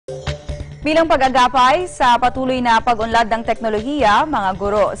Bilang pag-agapay sa patuloy na pag-unlad ng teknolohiya, mga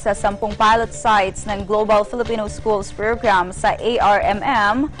guro sa 10 pilot sites ng Global Filipino Schools Program sa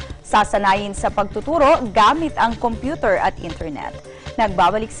ARMM sasanayin sa pagtuturo gamit ang computer at internet.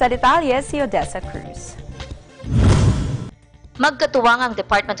 Nagbabalik sa detalye si Odessa Cruz. Magkatuwang ang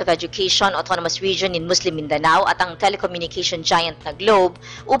Department of Education, Autonomous Region in Muslim Mindanao at ang telecommunication giant na Globe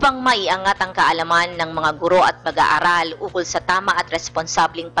upang maiangat ang kaalaman ng mga guro at mag-aaral ukol sa tama at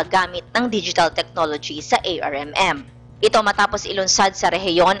responsabling paggamit ng digital technology sa ARMM. Ito matapos ilunsad sa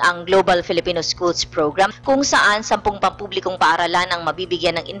rehiyon ang Global Filipino Schools Program kung saan 10 pampublikong paaralan ang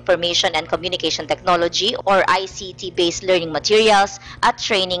mabibigyan ng Information and Communication Technology or ICT-based learning materials at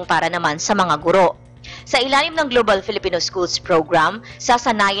training para naman sa mga guro. Sa ilalim ng Global Filipino Schools Program,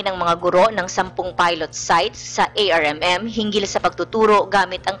 sasanayin ng mga guro ng 10 pilot sites sa ARMM hinggil sa pagtuturo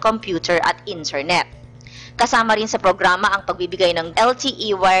gamit ang computer at internet. Kasama rin sa programa ang pagbibigay ng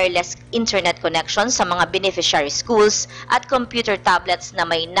LTE wireless internet connection sa mga beneficiary schools at computer tablets na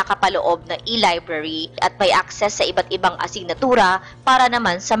may nakapaloob na e-library at may access sa iba't ibang asignatura para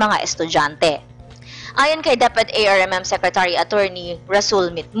naman sa mga estudyante. Ayon kay DepEd ARMM Secretary Attorney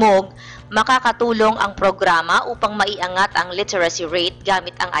Rasul Mitmog, makakatulong ang programa upang maiangat ang literacy rate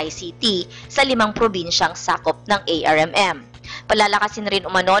gamit ang ICT sa 5 probinsyang sakop ng ARMM. Palalakasin rin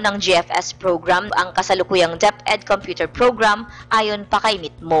umano ng GFS program ang kasalukuyang DepEd Computer Program ayon pa kay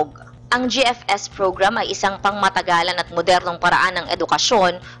Mitmog. Ang GFS program ay isang pangmatagalan at modernong paraan ng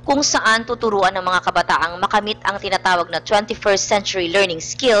edukasyon kung saan tuturuan ng mga kabataang makamit ang tinatawag na 21st century learning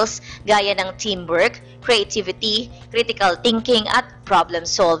skills gaya ng teamwork, creativity, critical thinking at problem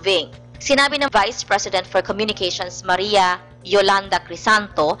solving. Sinabi ng Vice President for Communications Maria Yolanda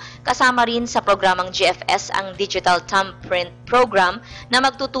Crisanto, kasama rin sa programang GFS ang Digital Thumbprint Program na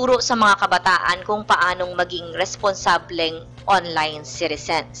magtuturo sa mga kabataan kung paanong maging responsableng online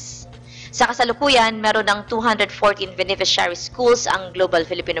citizens. Sa kasalukuyan, meron ng 214 beneficiary schools ang Global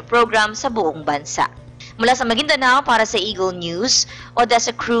Filipino Program sa buong bansa. Mula sa Maguindanao para sa Eagle News,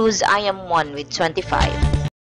 Odessa Cruz, I am 1 with 25.